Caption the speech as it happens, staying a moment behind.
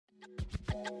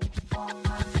Welcome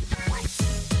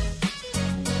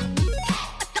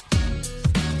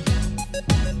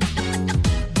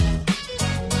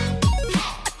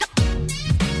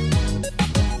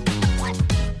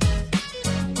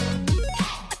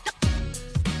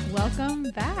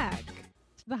back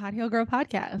to the Hot Heel Girl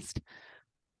podcast.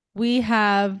 We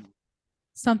have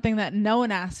something that no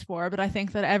one asked for, but I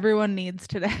think that everyone needs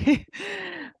today.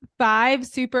 5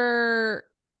 super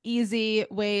easy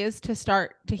ways to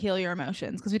start to heal your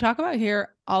emotions. Because we talk about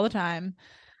here all the time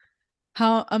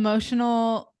how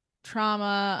emotional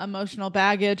trauma, emotional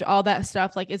baggage, all that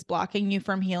stuff like is blocking you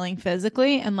from healing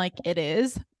physically. And like it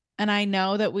is. And I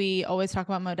know that we always talk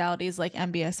about modalities like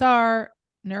MBSR,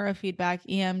 neurofeedback,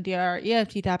 EMDR,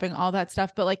 EFT tapping, all that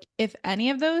stuff. But like if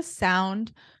any of those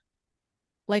sound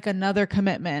like another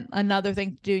commitment, another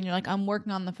thing to do, and you're like, I'm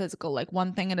working on the physical, like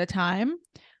one thing at a time,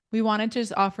 we wanted to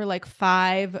just offer like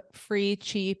 5 free,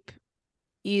 cheap,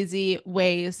 easy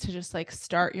ways to just like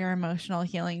start your emotional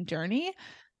healing journey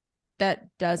that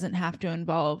doesn't have to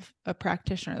involve a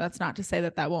practitioner. That's not to say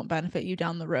that that won't benefit you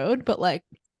down the road, but like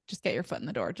just get your foot in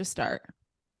the door, just start.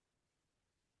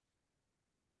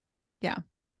 Yeah.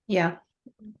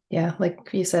 Like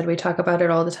you said, we talk about it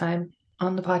all the time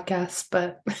on the podcast,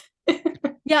 but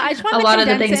yeah, I just want to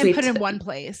condense it and put it in one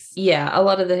place. Yeah, a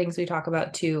lot of the things we talk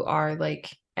about too are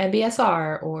like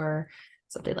MBSR or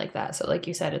something like that. So like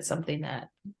you said, it's something that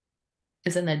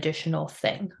is an additional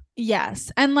thing.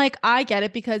 Yes. And like, I get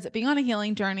it because being on a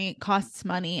healing journey costs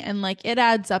money and like it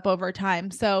adds up over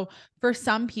time. So for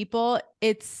some people,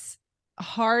 it's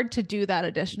hard to do that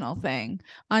additional thing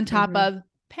on top of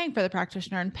paying for the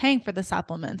practitioner and paying for the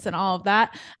supplements and all of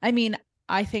that. I mean,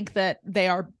 I think that they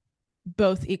are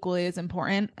both equally as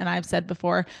important. And I've said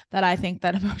before that I think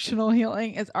that emotional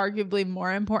healing is arguably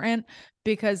more important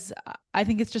because I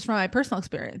think it's just from my personal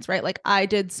experience, right? Like I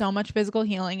did so much physical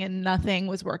healing and nothing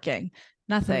was working,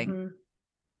 nothing.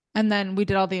 And then we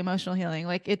did all the emotional healing.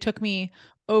 Like it took me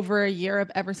over a year of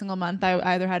every single month. I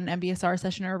either had an MBSR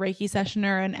session or a Reiki session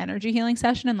or an energy healing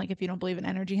session. And like, if you don't believe in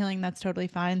energy healing, that's totally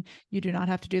fine. You do not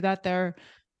have to do that.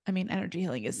 Energy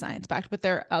healing is science backed, but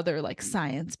there are other like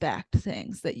science backed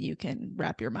things that you can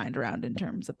wrap your mind around in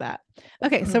terms of that.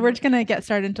 Okay. So we're just going to get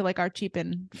started into like our cheap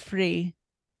and free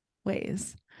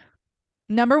ways.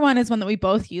 Number 1 is one that we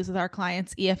both use with our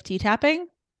clients, EFT tapping.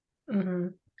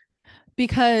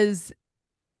 Because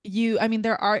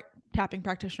there are tapping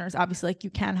practitioners, obviously, like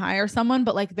you can hire someone,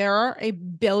 but like there are a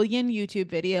billion YouTube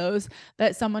videos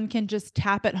that someone can just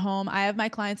tap at home. I have my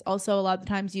clients also a lot of the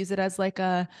times use it as like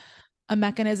a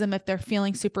mechanism. If they're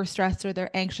feeling super stressed or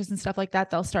they're anxious and stuff like that,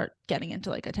 they'll start getting into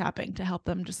like a tapping to help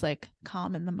them just like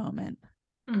calm in the moment.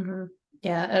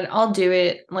 Yeah. And I'll do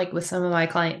it like with some of my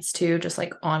clients too, just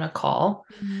like on a call.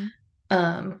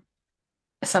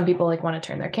 Some people like want to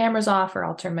turn their cameras off, or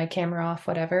I'll turn my camera off,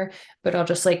 whatever, but I'll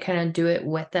just like kind of do it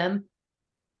with them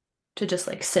to just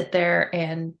like sit there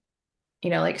and,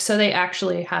 like, so they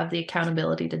actually have the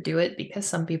accountability to do it, because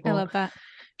some people I love that.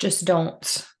 just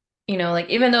don't, like,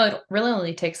 even though it really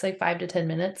only takes like 5 to 10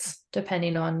 minutes,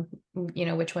 depending on,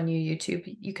 which one you YouTube,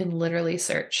 you can literally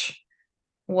search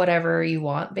whatever you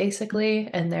want basically.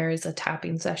 And there is a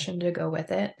tapping session to go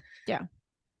with it. Yeah.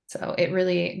 So it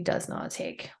really does not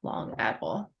take long at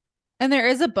all. And there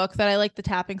is a book that I like, The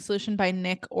Tapping Solution by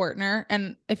Nick Ortner.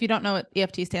 And if you don't know what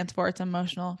EFT stands for, it's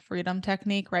emotional freedom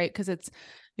technique, right? Because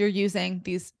you're using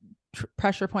these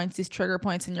pressure points, these trigger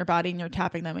points in your body, and you're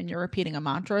tapping them and you're repeating a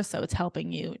mantra. So it's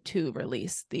helping you to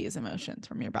release these emotions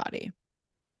from your body.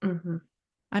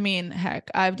 I mean,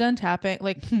 heck, I've done tapping,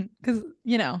 like, because,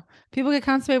 people get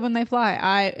constipated when they fly.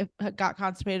 I got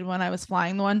constipated when I was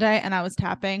flying the one day, and I was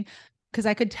tapping because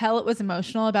I could tell it was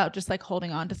emotional about just like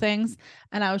holding on to things.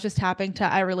 And I was just tapping to,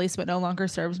 I release what no longer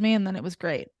serves me. And then it was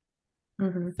great.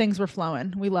 Things were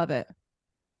flowing. We love it.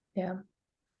 Yeah.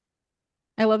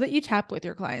 I love that you tap with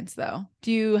your clients though.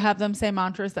 Do you have them say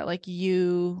mantras that like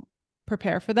you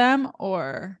prepare for them,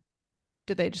 or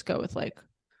do they just go with like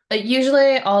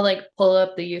usually I'll like pull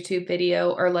up the YouTube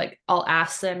video, or like I'll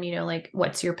ask them, like,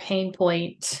 what's your pain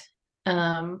point?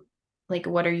 Like,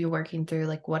 what are you working through?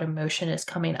 Like, what emotion is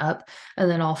coming up?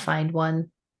 And then I'll find one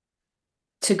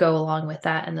to go along with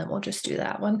that. And then we'll just do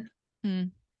that one.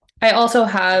 I also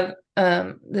have,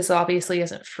 this obviously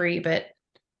isn't free, but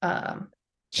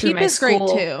cheap is great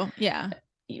too. Yeah.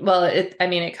 Well, it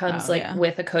comes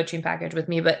with a coaching package with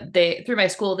me, but through my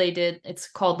school, it's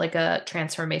called like a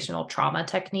transformational trauma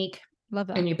technique. Love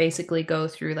that. And you basically go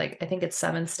through like, I think it's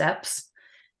 7 steps.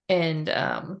 And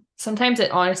sometimes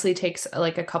it honestly takes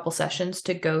like a couple sessions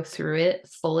to go through it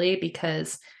fully,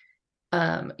 because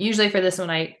usually for this one,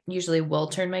 I usually will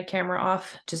turn my camera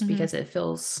off just because it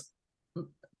feels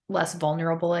less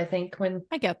vulnerable, I think, when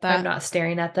I get I'm that. not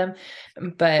staring at them.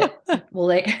 But we'll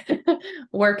like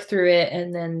work through it,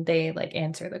 and then they like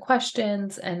answer the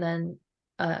questions, and then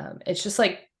it's just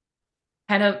like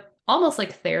kind of almost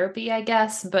like therapy, I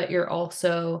guess, but you're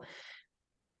also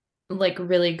like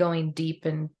really going deep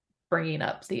and bringing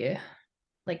up the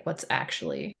like what's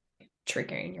actually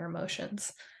triggering your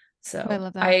emotions. I So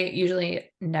love I that.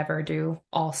 usually never do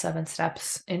all 7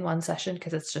 steps in one session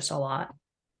because it's just a lot,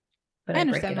 but I I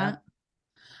break understand it that. up.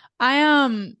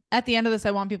 I at the end of this,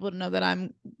 I want people to know that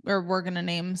we're gonna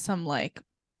name some like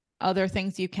other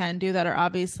things you can do that are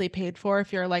obviously paid for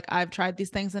if you're like, I've tried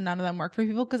these things and none of them work for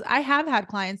people. Cause I have had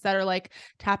clients that are like,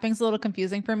 tapping's a little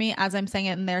confusing for me as I'm saying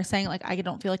it, and they're saying like, I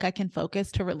don't feel like I can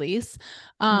focus to release.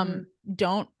 Mhm.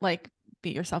 Don't like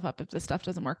beat yourself up if this stuff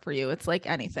doesn't work for you. It's like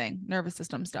anything, nervous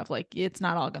system stuff. Like it's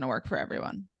not all going to work for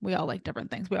everyone. We all like different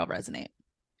things. We all resonate.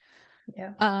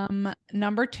 Yeah,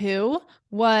 Number 2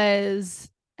 was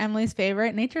Emily's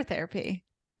favorite, nature therapy.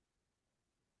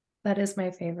 that is my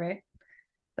favorite.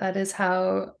 That is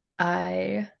how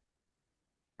I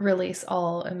release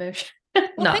all emotion. Well,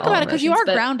 Not think all about it because you emotions, are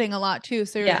but grounding a lot too.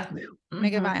 So you're just yeah.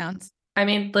 negative Mhm. ions. I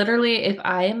mean, literally, if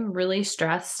I am really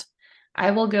stressed,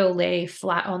 I will go lay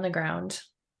flat on the ground.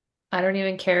 I don't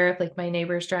even care if like my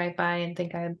neighbors drive by and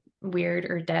think I'm weird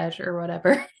or dead or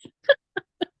whatever.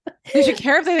 They should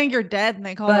care if they think you're dead and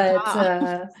they call the But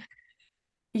cops.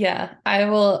 yeah,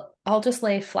 I'll just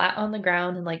lay flat on the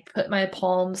ground and like put my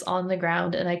palms on the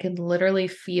ground, and I can literally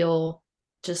feel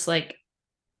just like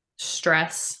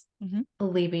stress Mhm.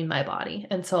 leaving my body.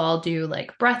 And so I'll do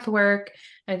like breath work.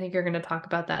 I think you're going to talk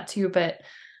about that too, but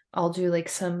I'll do like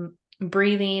some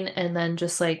breathing, and then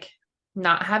just like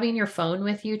not having your phone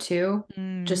with you too.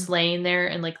 Mm. Just laying there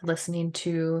and like listening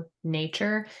to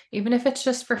nature, even if it's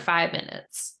just for 5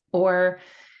 minutes. Or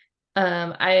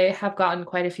I have gotten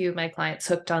quite a few of my clients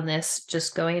hooked on this,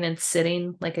 just going and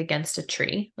sitting like against a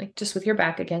tree, like just with your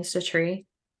back against a tree.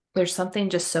 There's something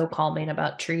just so calming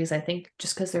about trees, I think,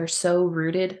 just because they're so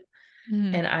rooted,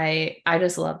 Mhm. and I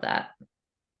just love that.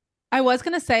 I was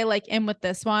gonna say, like, in with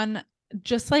this one,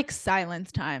 just like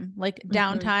silence time, like Mhm.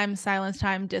 downtime, silence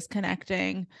time,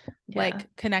 disconnecting, Yeah.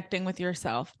 like connecting with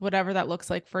yourself, whatever that looks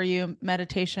like for you,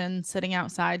 meditation, sitting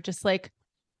outside, just like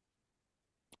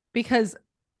because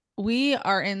we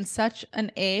are in such an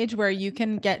age where you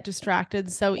can get distracted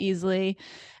so easily,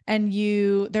 and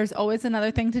there's always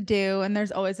another thing to do, and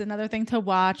there's always another thing to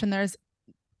watch, and there's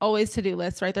always to-do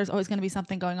lists, right? There's always going to be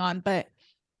something going on. But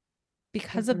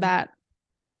because of Mhm. that,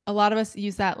 a lot of us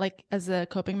use that like as a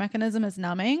coping mechanism, as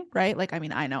numbing, right? Like, I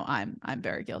mean, I know I'm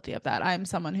very guilty of that. I'm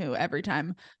someone who every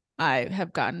time I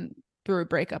have gotten through a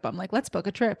breakup, I'm like, let's book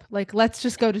a trip. Like, let's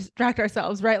just go distract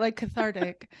ourselves, right? Like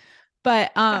cathartic.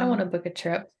 But I want to book a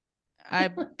trip.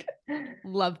 I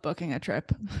love booking a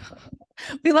trip.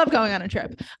 We love going on a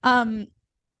trip.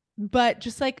 But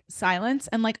just like silence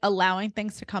and like allowing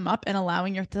things to come up and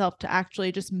allowing yourself to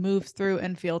actually just move through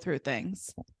and feel through things,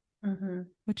 Mhm.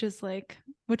 which is like,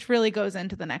 which really goes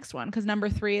into the next one. Cause number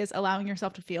 3 is allowing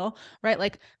yourself to feel, right?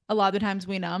 Like a lot of the times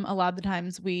we numb, a lot of the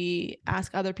times we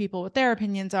ask other people what their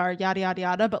opinions are, yada, yada,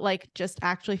 yada. But like just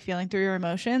actually feeling through your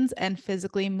emotions and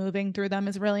physically moving through them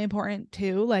is really important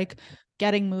too. Like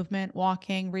getting movement,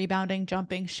 walking, rebounding,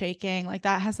 jumping, shaking, like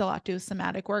that has a lot to do with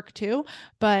somatic work too.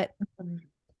 But Mhm.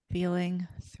 feeling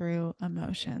through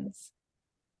emotions.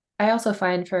 I also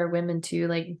find for women too,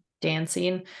 like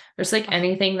dancing, there's like Oh,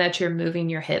 anything that you're moving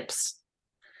your hips,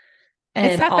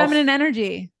 it's and that feminine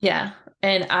energy. yeah.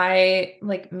 And I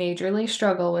like majorly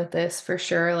struggle with this for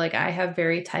sure. Like I have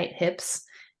very tight hips,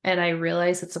 and I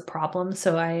realize it's a problem.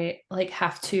 So I like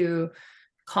have to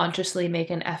consciously make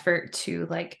an effort to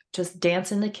like just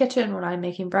dance in the kitchen when I'm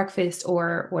making breakfast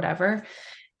or whatever.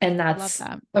 And I love that's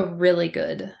that. a really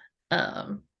good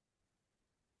um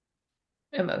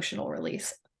emotional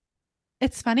release.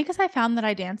 It's funny because I found that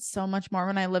I danced so much more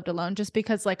when I lived alone, just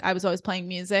because like I was always playing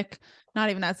music, not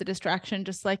even as a distraction,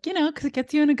 just like, because it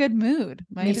gets you in a good mood.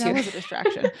 Me Maybe that too. was a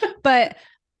distraction. But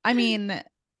I mean,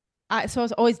 so I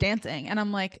was always dancing, and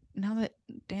I'm like, now that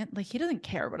like he doesn't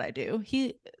care what I do.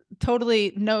 He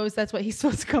totally knows that's what he's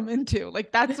supposed to come into.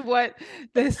 Like that's what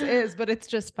this is. But it's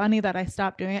just funny that I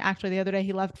stopped doing it. Actually, the other day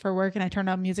he left for work and I turned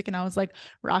on music and I was like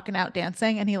rocking out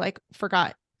dancing, and he like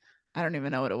forgot. I don't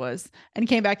even know what it was. And he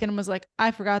came back in and was like,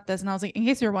 I forgot this. And I was like, in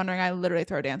case you're wondering, I literally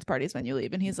throw dance parties when you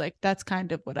leave. And he's like, that's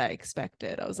kind of what I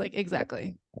expected. I was like,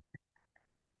 exactly.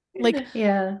 Like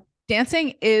Yeah.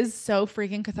 Dancing is so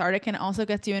freaking cathartic and also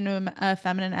gets you into a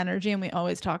feminine energy. And we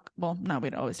always talk, well, no, we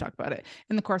don't always talk about it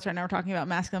in the course right now. We're talking about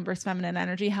masculine versus feminine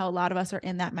energy, how a lot of us are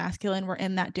in that masculine, we're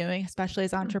in that doing, especially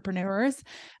as entrepreneurs.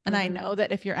 And I know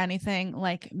that if you're anything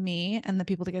like me, and the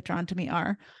people that get drawn to me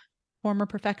are former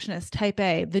perfectionist, type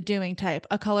A, the doing type,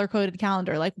 a color coded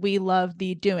calendar. Like we love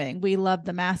the doing, we love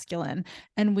the masculine,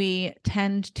 and we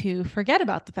tend to forget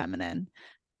about the feminine.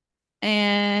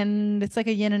 And it's like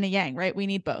a yin and a yang, right? We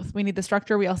need both. We need the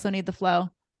structure. We also need the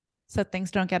flow so things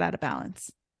don't get out of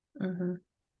balance.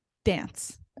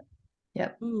 Dance.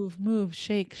 Yep. Move,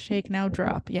 shake, now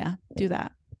drop. Yeah, do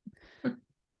that.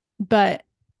 But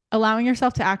allowing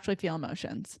yourself to actually feel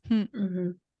emotions,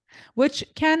 which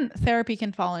therapy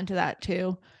can fall into that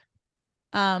too.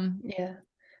 Yeah.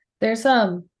 There's,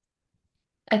 I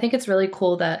think it's really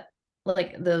cool that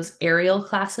like those aerial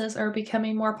classes are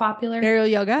becoming more popular. Aerial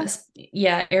yoga?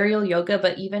 Yeah, aerial yoga,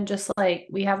 but even just like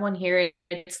we have one here,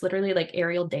 it's literally like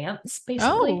aerial dance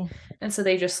basically. Oh. And so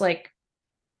they just like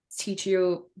teach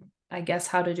you, I guess,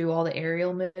 how to do all the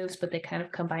aerial moves, but they kind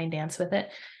of combine dance with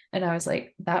it. And I was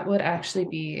like, that would actually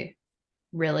be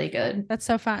really good. That's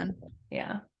so fun.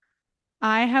 Yeah.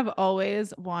 I have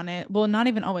always wanted, well, not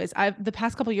even always. The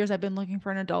past couple of years, I've been looking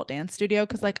for an adult dance studio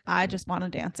because like I just want to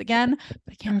dance again,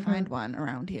 but I can't find one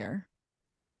around here.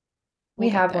 We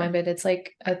have one, but it's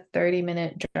like a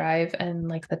 30-minute drive, and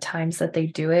like the times that they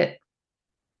do it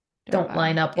don't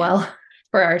line up well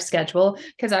for our schedule.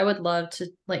 Because I would love to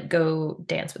like go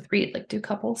dance with Reed, like do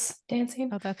couples dancing.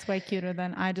 Oh, that's way cuter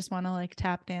than I just want to like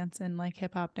tap dance and like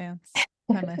hip hop dance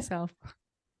by myself.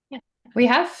 Yeah, we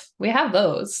have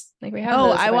those. Like we have. Oh,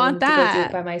 those I want that. To go do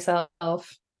it by myself.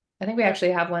 I think we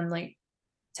actually have one like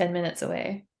 10 minutes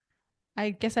away.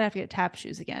 I guess I'd have to get tap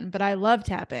shoes again, but I love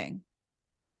tapping.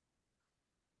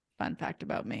 Fun fact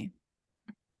about me.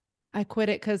 I quit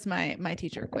it because my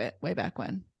teacher quit way back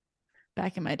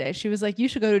in my day. She was like, you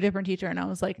should go to a different teacher. And I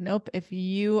was like, nope, if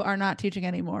you are not teaching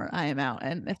anymore, I am out.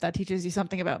 And if that teaches you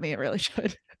something about me, it really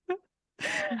should.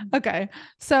 Okay.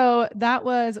 So that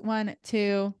was 1,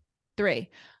 2, 3.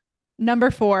 Number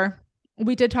 4,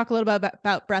 we did talk a little bit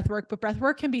about breath work, but breath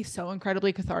work can be so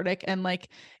incredibly cathartic. And like,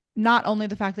 not only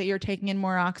the fact that you're taking in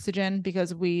more oxygen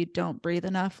because we don't breathe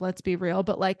enough, let's be real,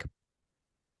 but like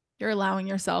you're allowing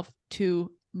yourself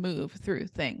to move through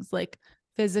things. Like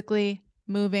physically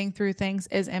moving through things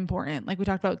is important. Like we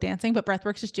talked about dancing, but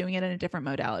breathwork's just doing it in a different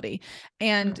modality.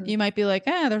 And you might be like,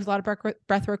 there's a lot of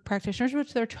breathwork practitioners,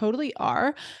 which there totally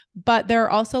are. But there are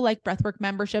also like breathwork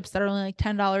memberships that are only like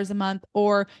 $10 a month,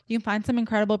 or you can find some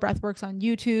incredible breathworks on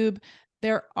YouTube.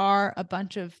 There are a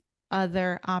bunch of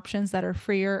other options that are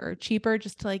freer or cheaper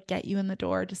just to like get you in the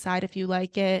door, decide if you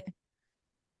like it.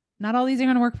 Not all these are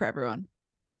going to work for everyone.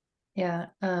 Yeah.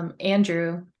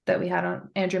 Andrew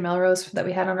Melrose that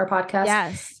we had on our podcast.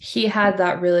 Yes. He had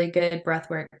that really good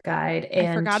breathwork guide. And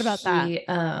I forgot about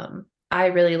that. I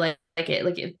really like it.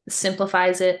 Like it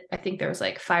simplifies it. I think there was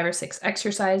like 5 or 6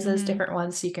 exercises, different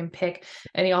ones so you can pick.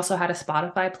 And he also had a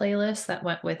Spotify playlist that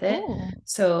went with it. Ooh.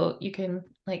 So you can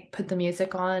like put the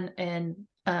music on, and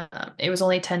it was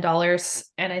only $10.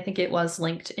 And I think it was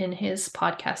linked in his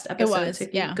podcast episode. So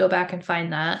if you go back and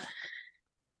find that,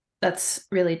 that's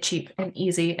really cheap and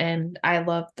easy. And I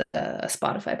love the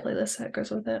Spotify playlist that goes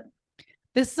with it.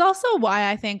 This is also why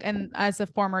I think, and as a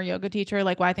former yoga teacher,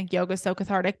 like why I think yoga is so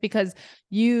cathartic, because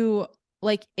you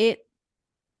like it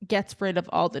gets rid of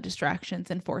all the distractions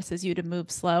and forces you to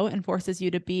move slow and forces you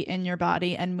to be in your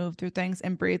body and move through things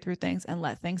and breathe through things and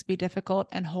let things be difficult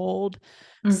and hold.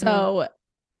 So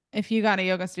if you got a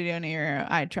yoga studio near you,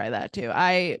 I'd try that too.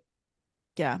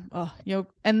 Oh, yoga.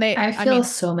 And I feel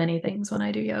so many things when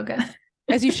I do yoga.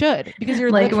 As you should, because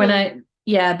you're like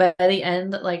but by the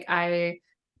end, like I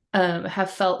have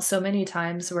felt so many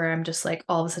times where I'm just like,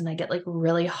 all of a sudden I get like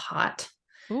really hot.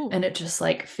 Ooh. And it just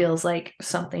like feels like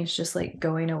something's just like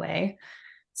going away.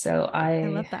 So I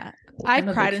love that.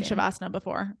 I've cried in Shavasana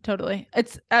before. Totally.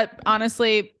 It's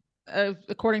honestly,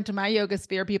 according to my yoga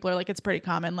sphere, people are like, it's pretty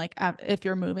common. Like if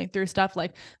you're moving through stuff,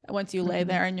 like once you lay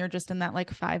there and you're just in that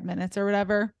like 5 minutes or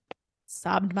whatever,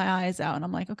 sobbed my eyes out. And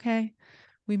I'm like, okay,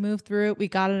 we moved through it. We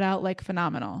got it out, like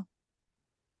phenomenal.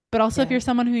 But also if you're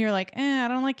someone who you're like, I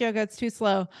don't like yoga, it's too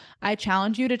slow, I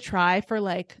challenge you to try for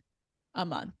like a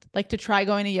month, like to try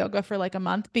going to yoga for like a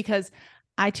month, because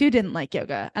I too didn't like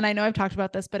yoga. And I know I've talked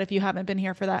about this, but if you haven't been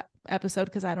here for that episode,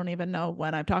 because I don't even know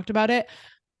when I've talked about it,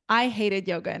 I hated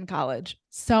yoga in college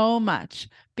so much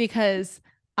because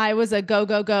I was a go,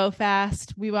 go, go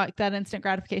fast. We walked that instant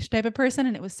gratification type of person.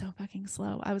 And it was so fucking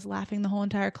slow. I was laughing the whole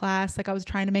entire class. Like I was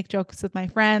trying to make jokes with my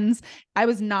friends. I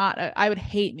was not, I would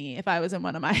hate me if I was in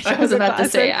one of my I was yoga about to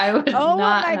say, classes. I would Oh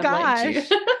not my have liked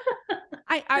you.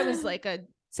 gosh. I was like a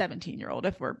 17-year-old,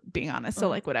 if we're being honest. So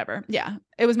like whatever. Yeah.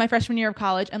 It was my freshman year of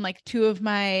college. And like two of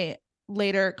my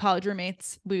later college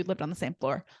roommates, we lived on the same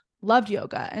floor, loved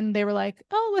yoga. And they were like,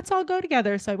 oh, let's all go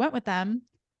together. So I went with them.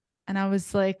 And I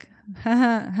was like,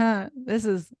 this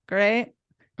is great.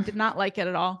 Did not like it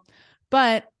at all.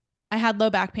 But I had low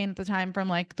back pain at the time from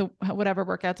like the whatever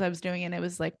workouts I was doing. And it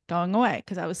was like going away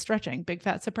because I was stretching. Big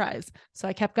fat surprise. So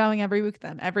I kept going every week with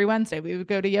them. Every Wednesday we would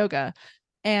go to yoga.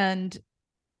 And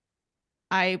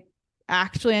I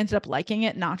actually ended up liking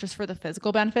it, not just for the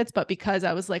physical benefits, but because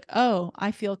I was like, oh,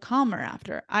 I feel calmer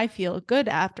after. I feel good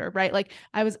after, right? Like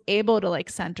I was able to like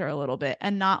center a little bit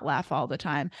and not laugh all the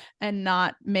time and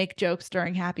not make jokes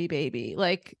during Happy Baby.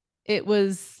 Like it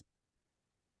was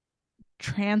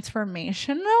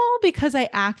transformational because I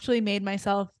actually made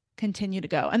myself continue to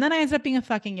go. And then I ended up being a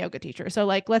fucking yoga teacher. So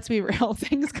like, let's be real,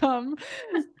 things come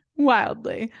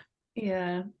wildly.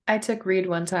 Yeah. I took Reed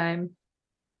one time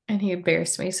and he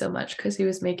embarrassed me so much because he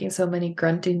was making so many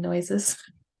grunting noises.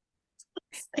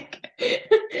 And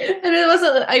it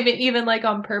wasn't, I mean, even like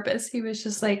on purpose. He was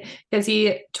just like, because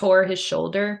he tore his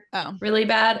shoulder really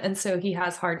bad. And so he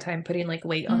has hard time putting like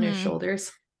weight on his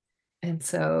shoulders. And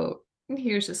so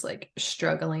he was just like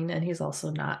struggling, and he's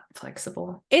also not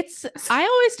flexible. I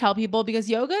always tell people, because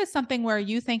yoga is something where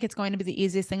you think it's going to be the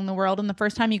easiest thing in the world. And the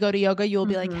first time you go to yoga, you'll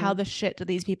be like, how the shit do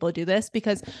these people do this?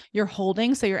 Because you're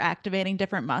holding, so you're activating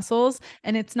different muscles.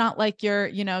 And it's not like you're,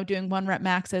 you know, doing 1 rep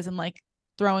maxes and like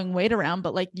throwing weight around,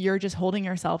 but like you're just holding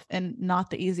yourself in not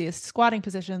the easiest squatting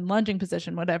position, lunging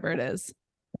position, whatever it is.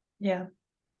 Yeah.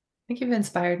 I think you've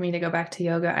inspired me to go back to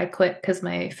yoga. I quit because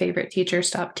my favorite teacher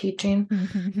stopped teaching.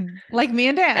 Like me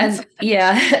and dance. And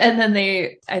yeah. And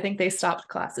then I think they stopped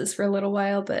classes for a little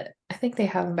while, but I think they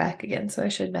have them back again. So I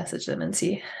should message them and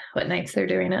see what nights they're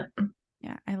doing it.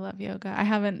 Yeah, I love yoga. I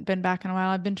haven't been back in a while.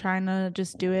 I've been trying to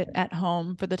just do it at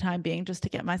home for the time being, just to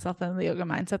get myself in the yoga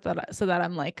mindset so that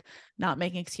I'm like not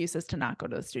making excuses to not go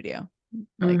to the studio.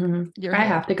 Like I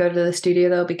have to go to the studio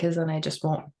though, because then I just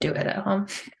won't do it at home.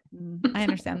 I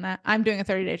understand that. I'm doing a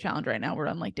 30-day challenge right now. We're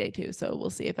on like day 2, so we'll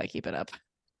see if I keep it up.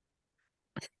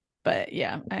 But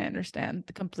yeah, I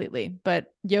understand completely.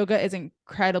 But yoga is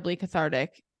incredibly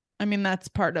cathartic. I mean, that's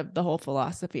part of the whole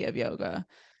philosophy of yoga,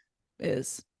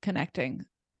 is connecting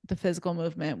the physical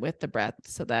movement with the breath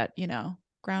so that, you know,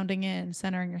 grounding in,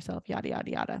 centering yourself, yada,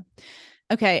 yada, yada.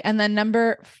 Okay. And then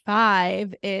number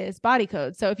 5 is body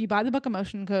code. So if you buy the book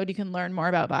Emotion Code, you can learn more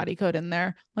about body code in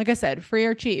there. Like I said, free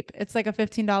or cheap. It's like a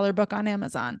 $15 book on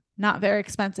Amazon, not very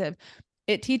expensive.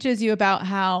 It teaches you about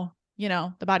how, you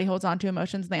know, the body holds on to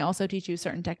emotions. And they also teach you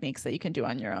certain techniques that you can do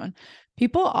on your own.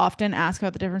 People often ask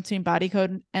about the difference between body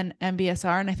code and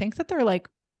MBSR. And I think that they're like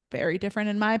very different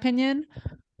in my opinion.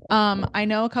 I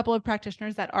know a couple of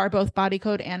practitioners that are both body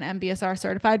code and MBSR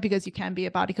certified, because you can be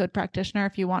a body code practitioner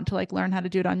if you want to like learn how to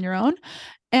do it on your own.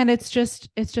 And it's just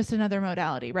another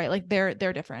modality, right? Like they're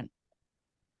different.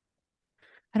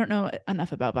 I don't know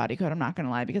enough about body code. I'm not going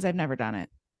to lie, because I've never done it.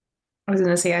 I was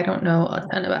going to say, I don't know a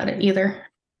ton about it either.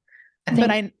 I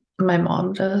think my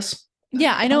mom does.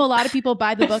 Yeah. I know a lot of people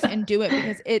buy the book and do it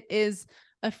because it is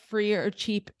a free or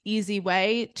cheap, easy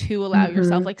way to allow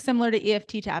yourself, like similar to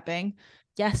EFT tapping.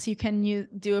 Yes, you can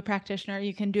do a practitioner,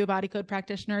 you can do a body code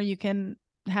practitioner, you can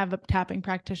have a tapping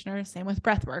practitioner, same with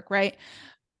breath work, right?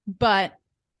 But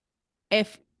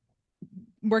if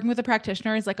working with a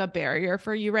practitioner is like a barrier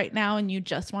for you right now, and you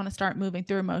just want to start moving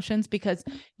through emotions because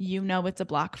you know it's a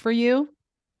block for you,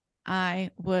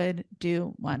 I would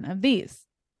do one of these.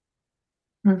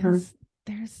 Because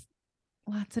there's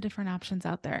lots of different options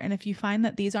out there. And if you find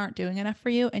that these aren't doing enough for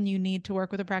you and you need to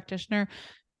work with a practitioner,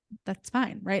 that's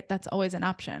fine, right? That's always an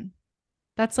option.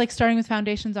 That's like starting with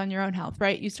foundations on your own health,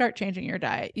 right? You start changing your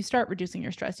diet, you start reducing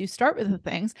your stress, you start with the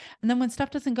things. And then when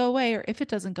stuff doesn't go away, or if it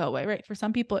doesn't go away, right? For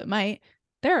some people it might,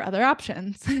 there are other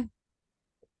options.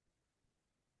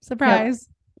 Surprise.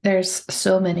 Yep. There's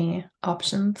so many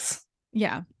options.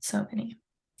 Yeah. So many.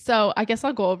 So I guess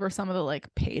I'll go over some of the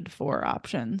like paid for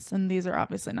options. And these are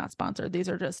obviously not sponsored. These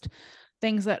are just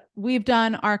things that we've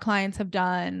done, our clients have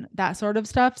done, that sort of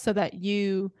stuff, so that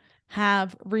you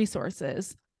have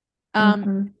resources.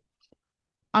 I'm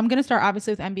going to start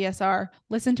obviously with MBSR.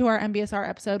 Listen to our MBSR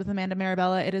episode with Amanda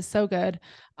Marabella. It is so good.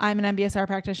 I'm an MBSR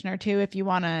practitioner too. If you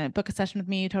want to book a session with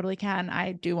me, you totally can.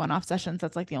 I do one-off sessions.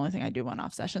 That's like the only thing I do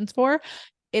one-off sessions for.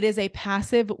 it is a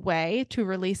passive way to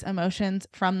release emotions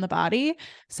from the body.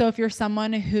 So if you're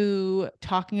someone who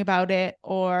talking about it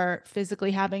or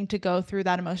physically having to go through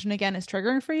that emotion again is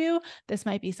triggering for you, this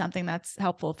might be something that's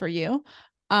helpful for you.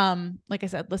 Like I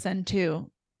said, listen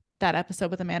to that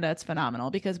episode with Amanda. It's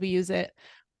phenomenal because we use it.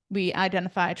 We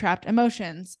identify trapped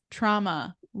emotions,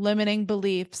 trauma, limiting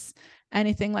beliefs,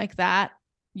 anything like that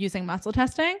using muscle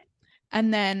testing.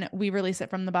 And then we release it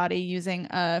from the body using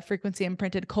a frequency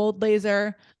imprinted cold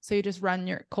laser. So you just run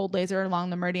your cold laser along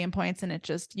the meridian points and it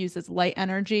just uses light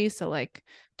energy. So like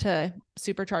to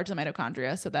supercharge the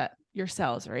mitochondria so that your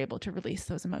cells are able to release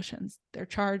those emotions. They're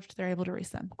charged, they're able to release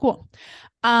them. Cool.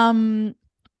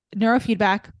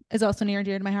 Neurofeedback is also near and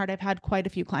dear to my heart. I've had quite a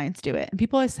few clients do it. And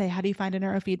people always say, how do you find a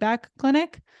neurofeedback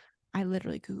clinic? I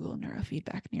literally Google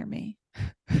neurofeedback near me.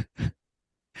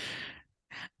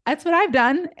 That's what I've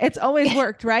done. It's always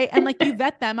worked, right? And like you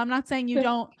vet them. I'm not saying you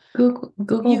don't.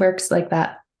 Google works like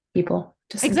that, people.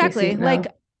 Just exactly. Like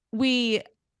we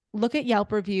look at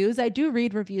Yelp reviews. I do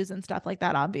read reviews and stuff like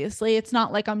that. Obviously, it's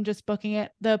not like I'm just booking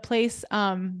it. The place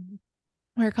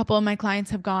where a couple of my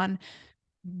clients have gone,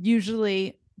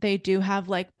 usually they do have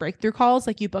like breakthrough calls.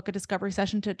 Like you book a discovery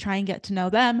session to try and get to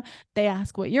know them. They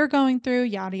ask what you're going through,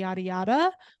 yada, yada,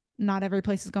 yada. Not every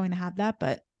place is going to have that,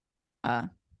 but a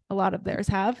lot of theirs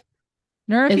have.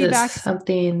 Neurofeedback. Is it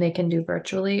something they can do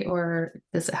virtually or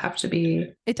does it have to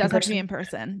be? It does have to be in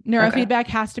person. Neurofeedback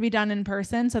has to be done in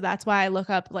person. So that's why I look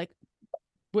up like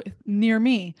near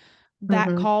me.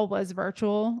 That call was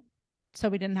virtual. So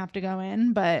we didn't have to go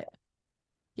in, but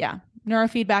yeah,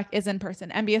 neurofeedback is in person.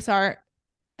 MBSR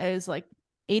is like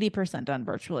 80% done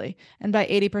virtually. And by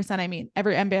 80%, I mean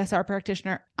every MBSR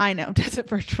practitioner I know does it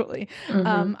virtually.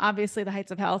 Obviously the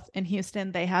Heights of Health in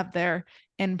Houston, they have their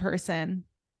in-person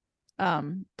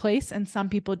place. And some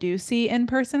people do see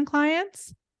in-person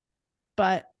clients,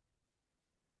 but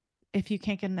if you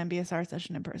can't get an MBSR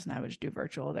session in person, I would just do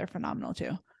virtual. They're phenomenal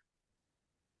too.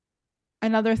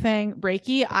 Another thing,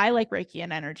 Reiki. I like Reiki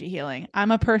and energy healing.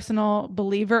 I'm a personal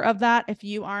believer of that. If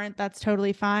you aren't, that's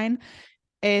totally fine.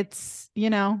 It's,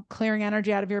 clearing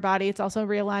energy out of your body. It's also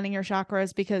realigning your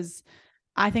chakras because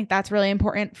I think that's really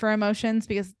important for emotions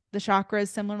because the chakras,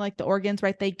 similar like the organs,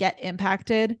 right? They get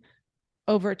impacted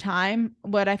over time.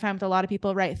 What I find with a lot of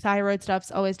people, right? Thyroid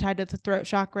stuff's always tied to the throat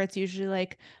chakra. It's usually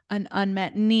like an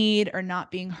unmet need or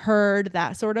not being heard,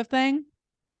 that sort of thing.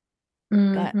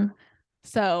 But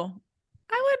so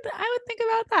I would think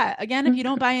about that. Again, if you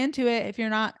don't buy into it, if you're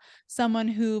not someone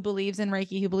who believes in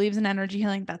Reiki, who believes in energy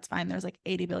healing, that's fine. There's like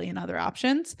 80 billion other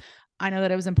options. I know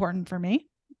that it was important for me.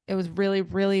 It was really,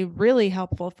 really, really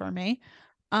helpful for me.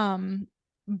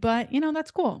 But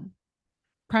that's cool.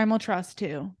 Primal Trust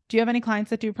too. Do you have any clients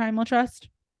that do Primal Trust?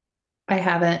 I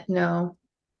haven't, no.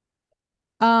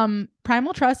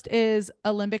 Primal Trust is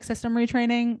a limbic system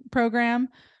retraining program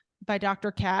by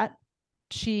Dr. Kat.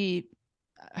 She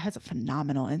has a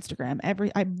phenomenal Instagram.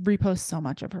 I repost so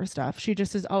much of her stuff. She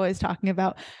just is always talking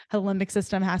about how the limbic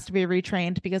system has to be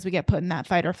retrained because we get put in that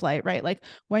fight or flight, right? Like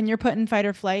when you're put in fight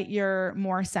or flight, you're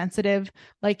more sensitive.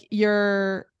 Like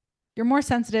you're more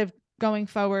sensitive going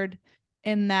forward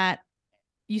in that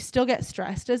you still get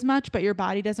stressed as much, but your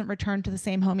body doesn't return to the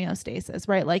same homeostasis,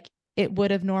 right? Like it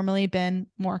would have normally been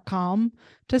more calm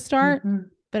to start,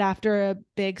 but after a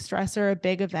big stressor, a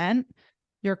big event,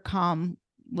 your calm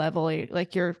level,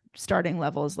 like your starting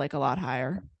level is like a lot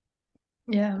higher.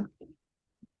 Yeah.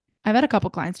 I've had a couple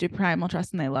clients do Primal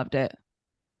Trust and they loved it.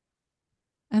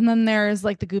 And then there's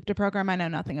like the Gupta program. I know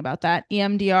nothing about that.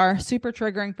 EMDR, super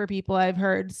triggering for people, I've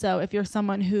heard. So if you're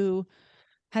someone who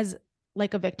has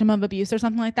like a victim of abuse or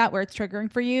something like that, where it's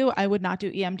triggering for you, I would not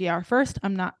do EMDR first.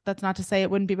 That's not to say it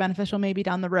wouldn't be beneficial maybe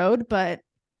down the road, but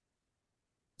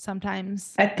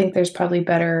sometimes I think there's probably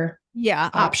better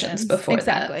options before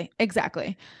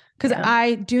exactly because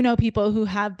I do know people who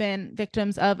have been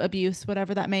victims of abuse,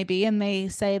 whatever that may be, and they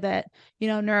say that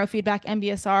neurofeedback,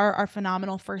 MBSR are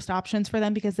phenomenal first options for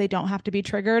them because they don't have to be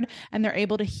triggered and they're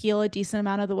able to heal a decent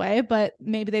amount of the way. But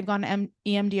maybe they've gone to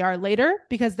EMDR later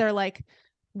because they're like,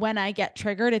 when I get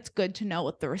triggered, it's good to know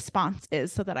what the response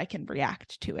is so that I can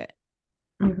react to it.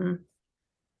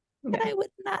 But I would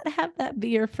not have that be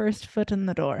your first foot in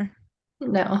the door.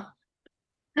 No.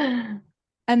 And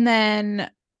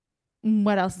then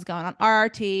what else is going on?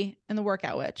 RRT and the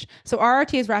Workout Witch. So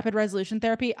RRT is rapid resolution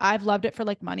therapy. I've loved it for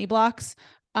like money blocks.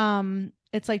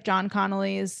 It's like John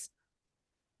Connolly's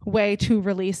way to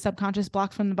release subconscious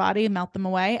blocks from the body and melt them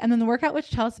away. And then the Workout Witch,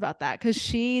 tell us about that because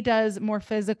she does more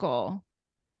physical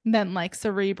than like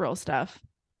cerebral stuff.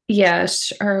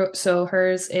 Yes. So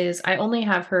hers is, I only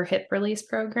have her hip release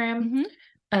program.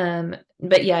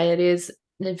 But yeah, it is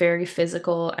very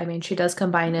physical. I mean, she does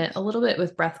combine it a little bit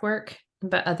with breath work,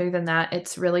 but other than that,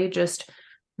 it's really just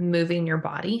moving your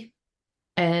body.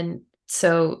 And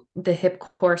so the hip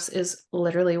course is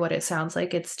literally what it sounds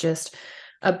like. It's just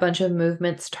a bunch of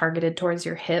movements targeted towards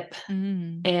your hip,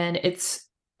 Mm. and it's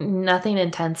nothing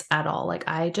intense at all. Like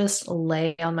I just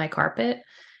lay on my carpet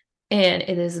and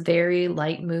it is very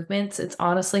light movements. It's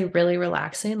honestly really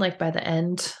relaxing. Like by the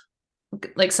end,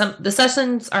 like the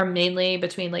sessions are mainly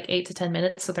between like 8 to 10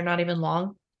 minutes, so they're not even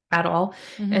long at all.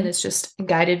 And Mhm. it's just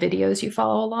guided videos you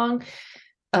follow along.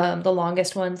 The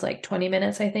longest one's like 20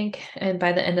 minutes, I think. And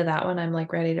by the end of that one, I'm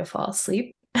like ready to fall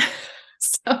asleep. I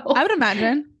So would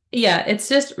imagine. yeah, it's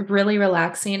just really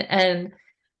relaxing. And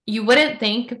you wouldn't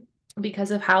think,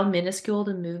 because of how minuscule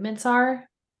the movements are,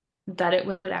 that it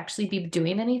would actually be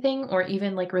doing anything or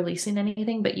even like releasing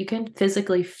anything, but you can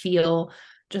physically feel,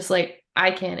 just like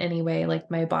I can anyway,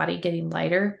 like my body getting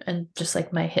lighter and just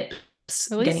like my hips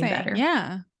getting Releasing. better.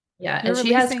 Yeah. Yeah, You're and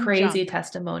she has releasing crazy junk.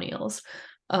 testimonials.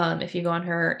 If you go on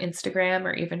her Instagram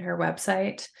or even her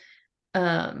website,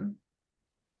 um,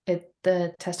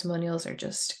 the testimonials are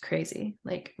just crazy.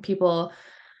 Like people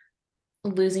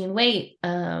losing weight,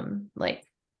 like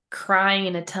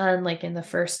crying a ton, like in the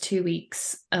first 2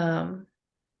 weeks,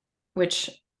 which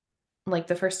like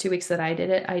the first 2 weeks that I did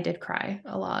it, I did cry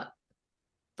a lot,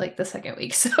 like the second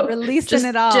week. So Releasing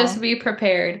it just all. be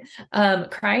prepared.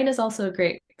 Crying is also a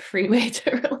great free way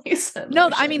to release No,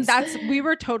 I mean emotions. we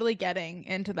were totally getting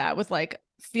into that with like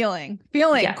feeling,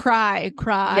 Yeah. cry,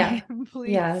 Yeah.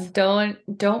 please. Yeah.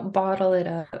 Don't bottle it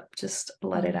up. Just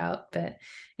let it Mm. out. But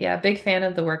yeah, big fan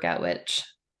of the Workout Witch.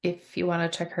 If you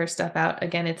want to check her stuff out,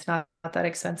 again, it's not that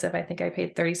expensive. I think I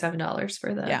paid $37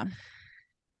 for Yeah.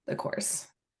 the course.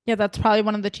 Yeah, that's probably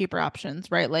one of the cheaper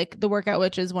options, right? Like the Workout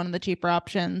Witch is one of the cheaper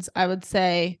options. I would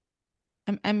say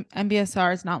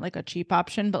MBSR is not like a cheap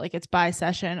option, but like it's by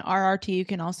session. RRT you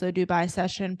can also do by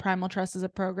session. Primal Trust is a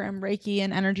program. Reiki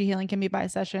and energy healing can be by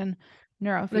session.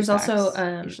 There's also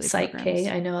Neurofeedback's usually Psych K. programs.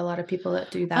 I know a lot of people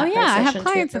that do Oh that by yeah, I have session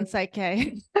too. clients in Psych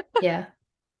K. Yeah.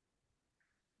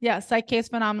 Yeah, Psych K is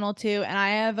phenomenal too. And I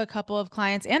have a couple of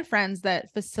clients and friends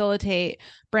that facilitate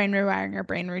brain rewiring or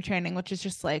brain retraining, which is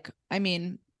just like, I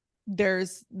mean,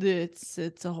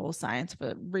 it's a whole science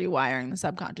for rewiring the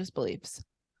subconscious beliefs.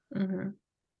 Mm-hmm.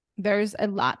 There's a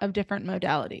lot of different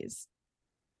modalities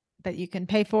that you can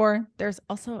pay for. There's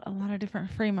also a lot of different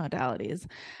free modalities.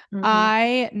 Mm-hmm.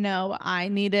 I know I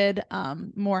needed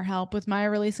more help with my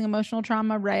releasing emotional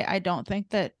trauma, right? I don't think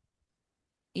that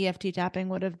EFT tapping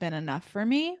would have been enough for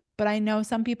me, but I know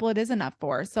some people it is enough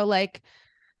for. So like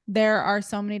there are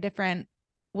so many different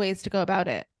ways to go about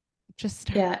it. Just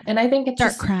Yeah. And I think it's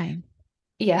start just, crying.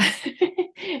 yeah,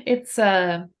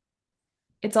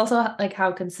 it's also like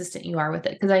how consistent you are with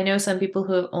it. Because I know some people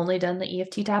who have only done the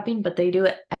EFT tapping, but they do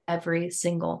it every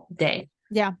single day.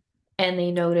 Yeah. And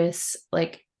they notice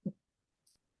like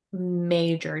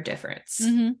major difference.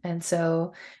 Mm-hmm. And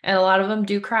so, and a lot of them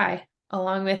do cry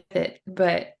along with it.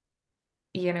 But,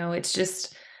 it's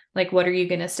just like, what are you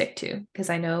going to stick to? Because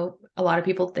I know a lot of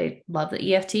people, they love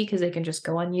the EFT because they can just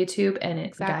go on YouTube and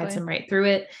it guides Exactly. them right through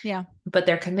it. Yeah. But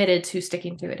they're committed to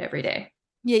sticking to it every day.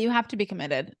 Yeah, you have to be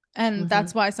committed. And Mhm.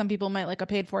 that's why some people might like a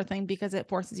paid for thing because it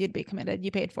forces you to be committed.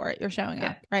 You paid for it. You're showing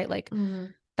Yeah. up, right? Like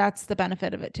Mhm. that's the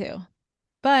benefit of it too.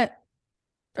 But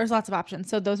there's lots of options.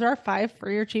 So those are our 5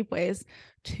 free or cheap ways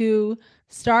to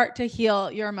start to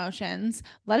heal your emotions.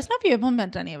 Let us know if you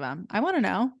implement any of them. I want to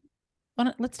know.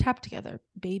 Let's tap together,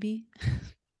 baby.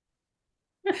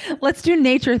 Let's do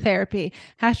nature therapy.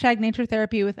 Hashtag nature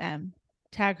therapy with M.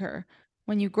 Tag her.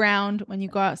 When you ground, when you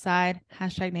go outside,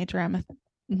 hashtag nature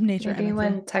Maybe empathy.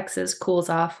 when Texas cools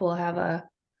off, we'll have a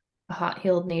hot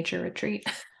healed nature retreat.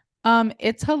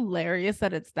 It's hilarious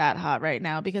that it's that hot right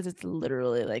now because it's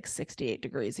literally like 68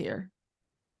 degrees here.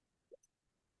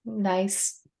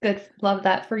 Nice. Good. Love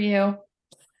that for you.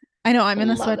 I know, I'm in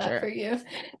a Love that for sweatshirt you.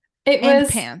 It and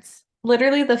was pants.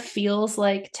 literally the feels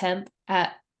like temp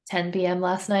at 10 p.m.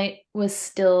 last night was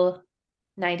still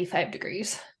 95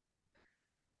 degrees.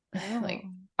 Like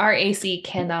our AC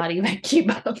cannot even keep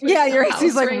up with Yeah, your the AC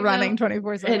is house like right running now.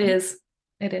 24/7. It is.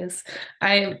 It is.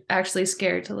 I'm actually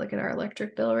scared to look at our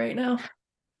electric bill right now.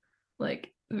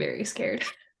 Like very scared.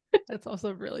 That's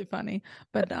also really funny,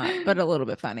 but a little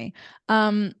bit funny.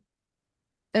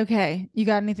 Okay, you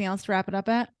got anything else to wrap it up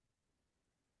at?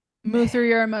 Move through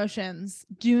your emotions.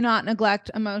 Do not neglect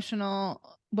emotional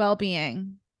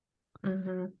well-being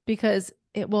because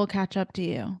it will catch up to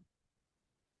you.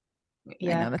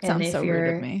 Yeah, I know that and sounds if so rude of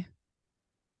you're me.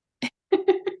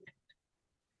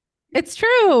 It's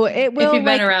true. It if will you've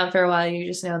been like around for a while, you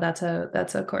just know that's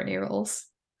a Courtney rules.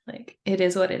 Like it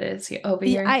is what it is over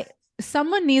Yeah, here.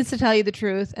 someone needs to tell you the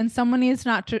truth and someone needs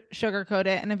not to sugarcoat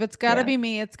it. And if it's got to Yeah. be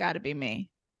me, it's got to be me.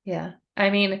 Yeah. I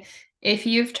mean, if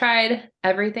you've tried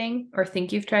everything or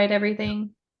think you've tried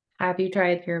everything, have you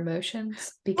tried your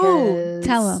emotions? Oh,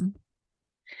 tell Because them.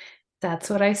 that's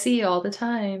what I see all the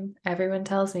time. Everyone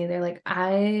tells me, they're like,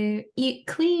 I eat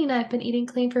clean. I've been eating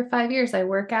clean for 5 years. I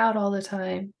work out all the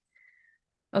time.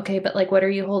 Okay, but like, what are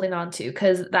you holding on to?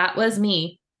 Because that was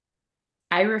me.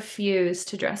 I refused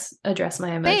to address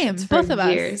my emotions Same, for both of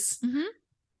us. years. Hmm.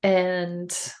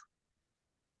 And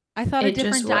I thought a it just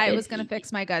different what diet was it, going to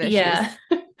fix my gut issues. yeah.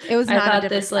 It was I not a thought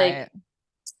this different like diet.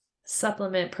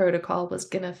 supplement protocol was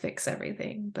gonna fix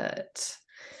everything, but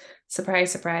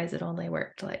surprise, surprise, it only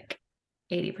worked like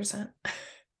 80%.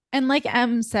 And like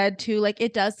Em said too, like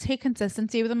it does take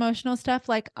consistency with emotional stuff.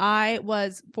 Like I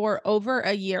was for over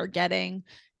a year getting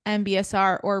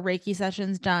MBSR or Reiki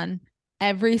sessions done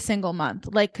every single month,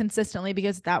 like consistently,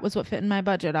 because that was what fit in my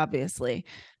budget, obviously.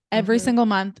 Every Mm-hmm. single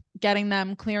month, getting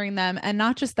them, clearing them. And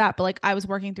not just that, but like I was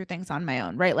working through things on my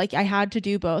own, right? Like I had to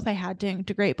do both. I had to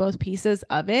integrate both pieces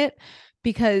of it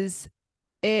because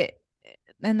it,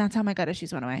 and that's how my gut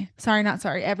issues went away. Sorry, not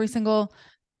sorry. Every single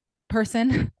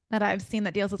person that I've seen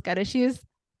that deals with gut issues,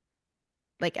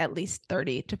 like at least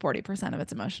 30 to 40% of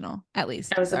it's emotional. At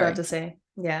least. I was about Sorry. to say,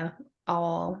 yeah,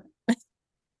 all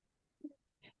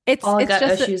It's all it's gut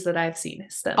just that issues that I've seen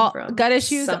stem all from gut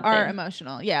issues are something.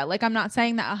 emotional. Yeah. Like I'm not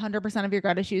saying that 100% of your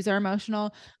gut issues are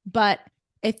emotional, but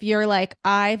if you're like,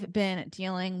 I've been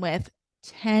dealing with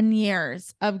 10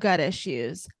 years of gut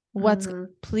issues, Mm-hmm.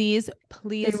 please, They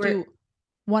please were, do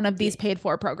one of these paid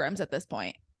for programs at this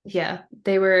point. yeah,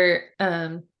 they were.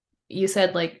 You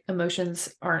said like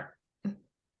emotions aren't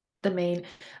the main.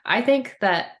 I think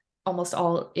that almost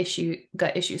all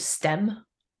gut issues stem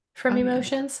from Oh, yeah.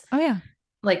 emotions. Oh, yeah.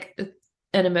 Like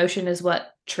an emotion is what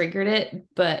triggered it,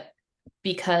 but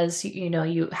because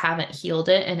you haven't healed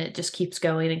it and it just keeps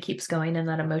going and keeps going and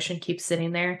that emotion keeps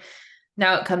sitting there,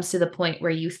 now it comes to the point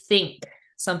where you think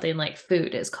something like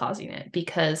food is causing it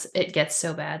because it gets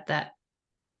so bad that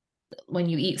when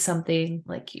you eat something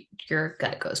like your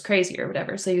gut goes crazy or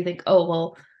whatever, so you think, oh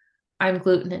well, I'm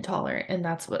gluten intolerant and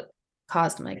that's what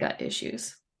caused my gut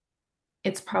issues.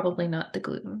 It's probably not the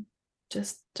gluten.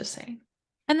 Just saying.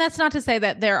 And that's not to say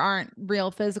that there aren't real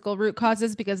physical root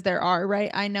causes because there are, right?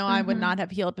 I know I would Mm-hmm. not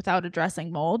have healed without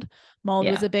addressing mold. Mold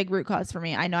was Yeah. a big root cause for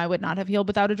me. I know I would not have healed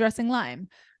without addressing Lyme,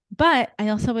 but I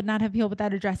also would not have healed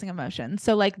without addressing emotions.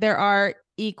 So, like, there are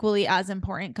equally as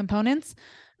important components.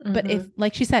 But if, Mm-hmm.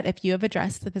 like she said, if you have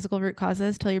addressed the physical root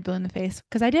causes till you're blue in the face,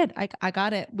 because I did, I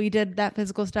got it. We did that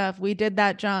physical stuff, we did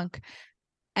that junk.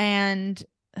 And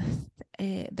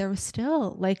there was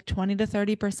still like 20 to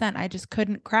 30% I just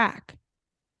couldn't crack.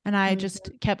 And I just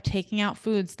Mm-hmm. kept taking out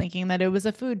foods thinking that it was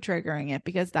a food triggering it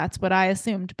because that's what I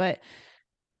assumed. But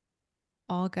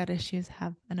all gut issues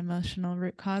have an emotional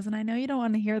root cause. And I know you don't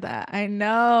want to hear that. I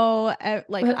know,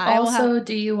 like, But I will have, also,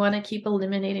 do you want to keep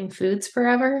eliminating foods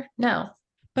forever? No.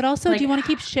 but also, do Like, you want to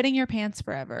keep shitting your pants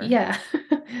forever? yeah.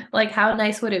 Like, how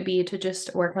nice would it be to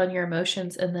just work on your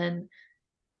emotions and then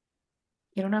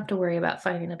you don't have to worry about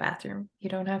finding a bathroom. You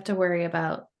don't have to worry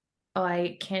about, oh,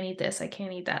 I can't eat this. I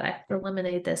can't eat that. I have to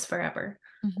eliminate this forever.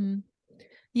 Mm-hmm.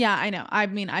 Yeah, I know. I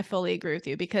mean, I fully agree with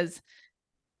you because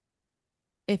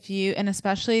if you, and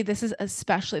especially, this is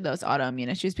especially those autoimmune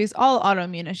issues because all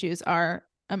autoimmune issues are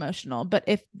emotional. But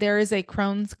if there is a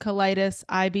Crohn's, colitis,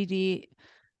 IBD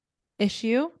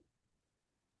issue,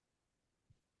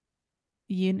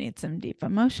 you need some deep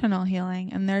emotional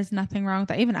healing. And there's nothing wrong with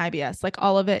that. Even IBS, like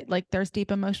all of it, like there's deep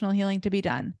emotional healing to be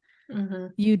done. Mm-hmm.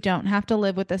 You don't have to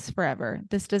live with this forever.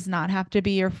 This does not have to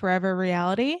be your forever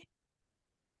reality.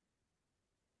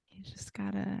 You just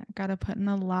gotta put in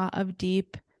a lot of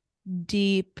deep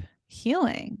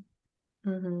healing.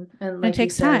 Mm-hmm. And And it like you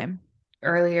takes said time.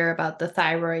 earlier about the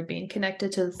thyroid being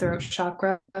connected to the throat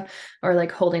chakra or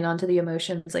like holding on to the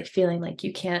emotions, like feeling like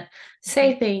you can't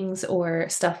say things or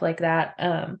stuff like that.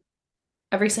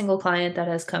 Every single client that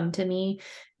has come to me,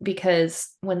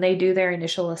 because when they do their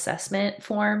initial assessment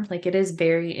form, like it is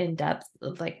very in depth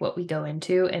of like what we go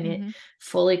into and it Mm-hmm.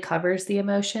 fully covers the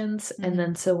emotions. And Mm-hmm.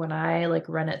 then so when I like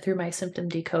run it through my symptom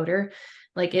decoder,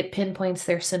 like it pinpoints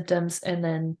their symptoms and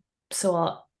then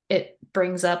it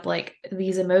brings up like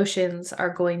these emotions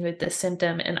are going with this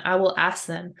symptom and I will ask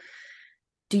them,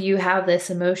 do you have this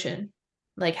emotion?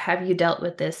 Like, have you dealt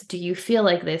with this? Do you feel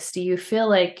like this? Do you feel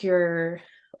like you're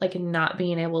like not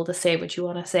being able to say what you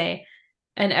want to say?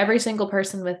 And every single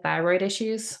person with thyroid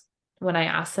issues, when I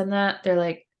ask them that, they're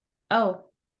like, oh,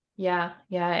 yeah,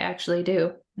 I actually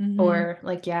do. Mm-hmm. Or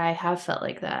like, yeah, I have felt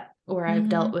like that, or I've Mm-hmm.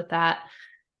 dealt with that.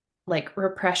 like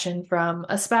repression from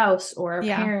a spouse or a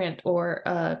parent or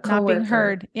a coworker. Not being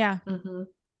heard. Yeah. Mm-hmm.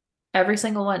 Every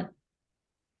single one.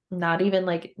 Not even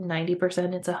like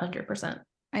 90%, it's 100%.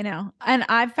 I know. And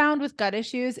I've found with gut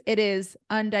issues, it is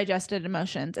undigested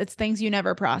emotions. It's things you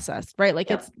never processed, right? Like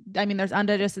there's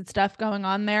undigested stuff going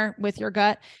on there with your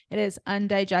gut. It is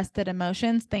undigested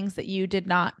emotions, things that you did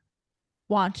not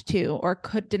want to or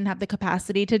didn't have the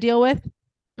capacity to deal with.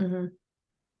 Mm-hmm.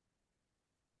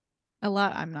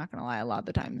 I'm not going to lie, a lot of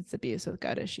the time it's abuse with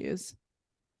gut issues.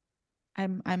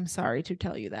 I'm sorry to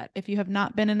tell you that. If you have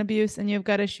not been in abuse and you have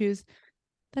gut issues,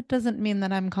 that doesn't mean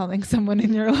that I'm calling someone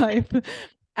in your life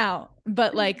out,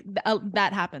 but like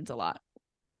that happens a lot.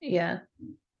 Yeah.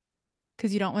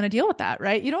 Because you don't want to deal with that,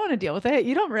 right? You don't want to deal with it.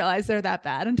 You don't realize they're that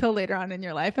bad until later on in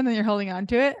your life, and then you're holding on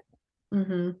to it.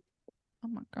 Mm-hmm. Oh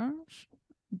my gosh.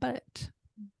 But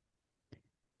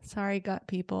sorry, gut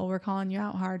people, we're calling you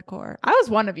out hardcore. I was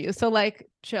one of you, so like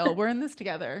chill. We're in this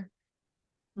together.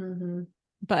 Mm-hmm.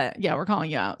 But yeah, we're calling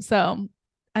you out. So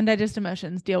undigested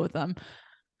emotions, deal with them.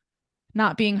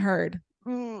 Not being heard.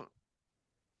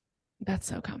 That's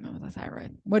so common with the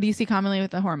thyroid. What do you see commonly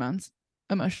with the hormones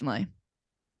emotionally?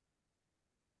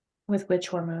 With which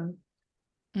hormone?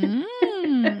 I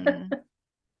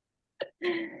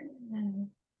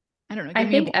don't know. I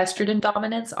think estrogen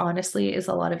dominance, honestly, is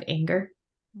a lot of anger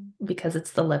because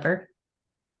it's the liver.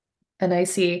 And I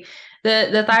see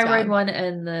the thyroid one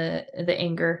and the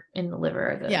anger in the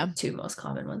liver are the two most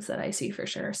common ones that I see for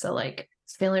sure. So like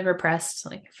feeling repressed,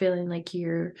 like feeling like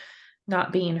you're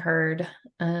not being heard.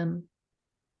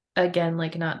 Again,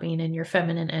 like not being in your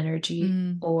feminine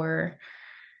energy or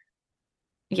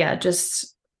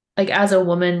just like as a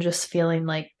woman, just feeling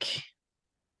like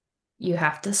you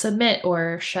have to submit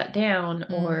or shut down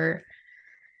or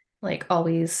like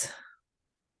always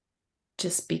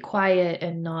just be quiet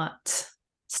and not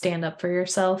stand up for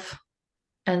yourself.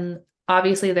 And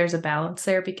obviously there's a balance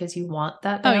there because you want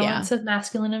that balance of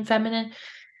masculine and feminine,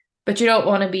 but you don't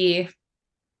want to be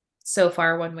so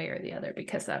far one way or the other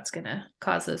because that's going to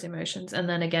cause those emotions. And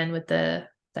then again, with the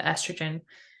estrogen,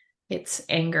 it's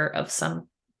anger of something.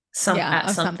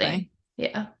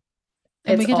 Yeah.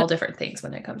 It's all different things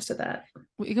when it comes to that.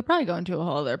 We could probably go into a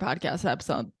whole other podcast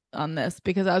episode on this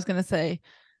because I was going to say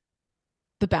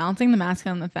the balancing the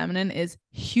masculine and the feminine is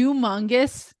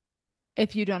humongous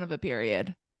if you don't have a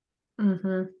period.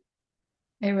 Mm-hmm.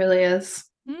 It really is.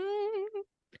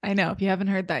 I know. If you haven't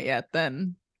heard that yet,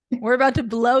 then we're about to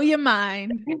blow your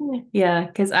mind. Yeah,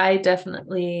 because I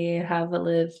definitely have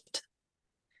lived.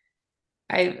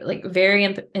 I like very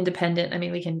independent. I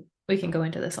mean, we can go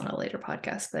into this on a later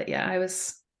podcast, but yeah, I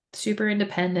was super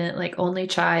independent, like only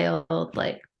child,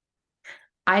 like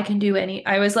I can do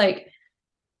I was like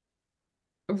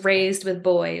raised with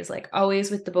boys, like always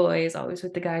with the boys, always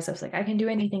with the guys. I was like, I can do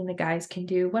anything the guys can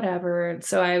do, whatever.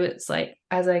 So I was like,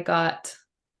 as I got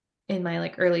in my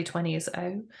like early 20s,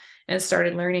 and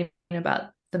started learning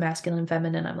about the masculine and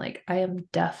feminine, I'm like, I am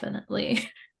definitely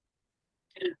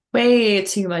way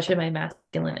too much of my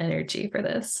masculine energy for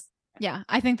this. Yeah,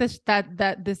 I think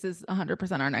that this is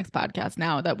 100% our next podcast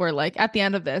now that we're like at the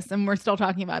end of this and we're still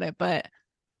talking about it. But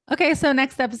okay, so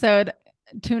next episode,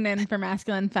 tune in for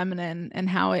masculine, feminine, and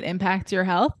how it impacts your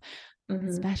health,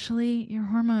 especially your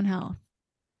hormone health.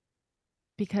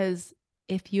 Because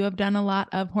if you have done a lot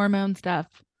of hormone stuff,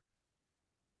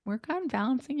 work on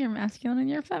balancing your masculine and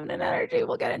your feminine energy.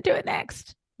 We'll get into it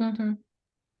next.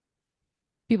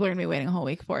 People are gonna be waiting a whole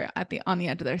week for it on the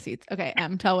edge of their seats. Okay,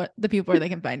 tell the people where they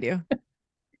can find you.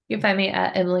 You can find me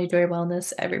at Emily Joy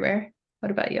Wellness everywhere.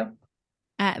 What about you?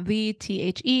 At the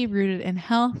THE Rooted in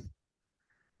Health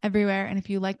everywhere. And if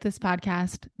you like this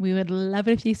podcast, we would love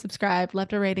it if you subscribed,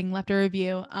 left a rating, left a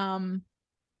review.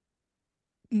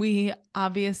 We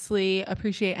obviously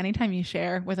appreciate anytime you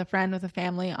share with a friend, with a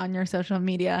family on your social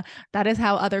media. That is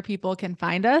how other people can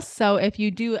find us. So if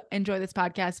you do enjoy this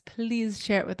podcast, please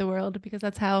share it with the world because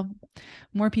that's how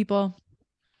more people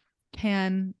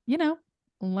can,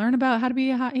 learn about how to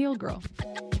be a hot heel girl.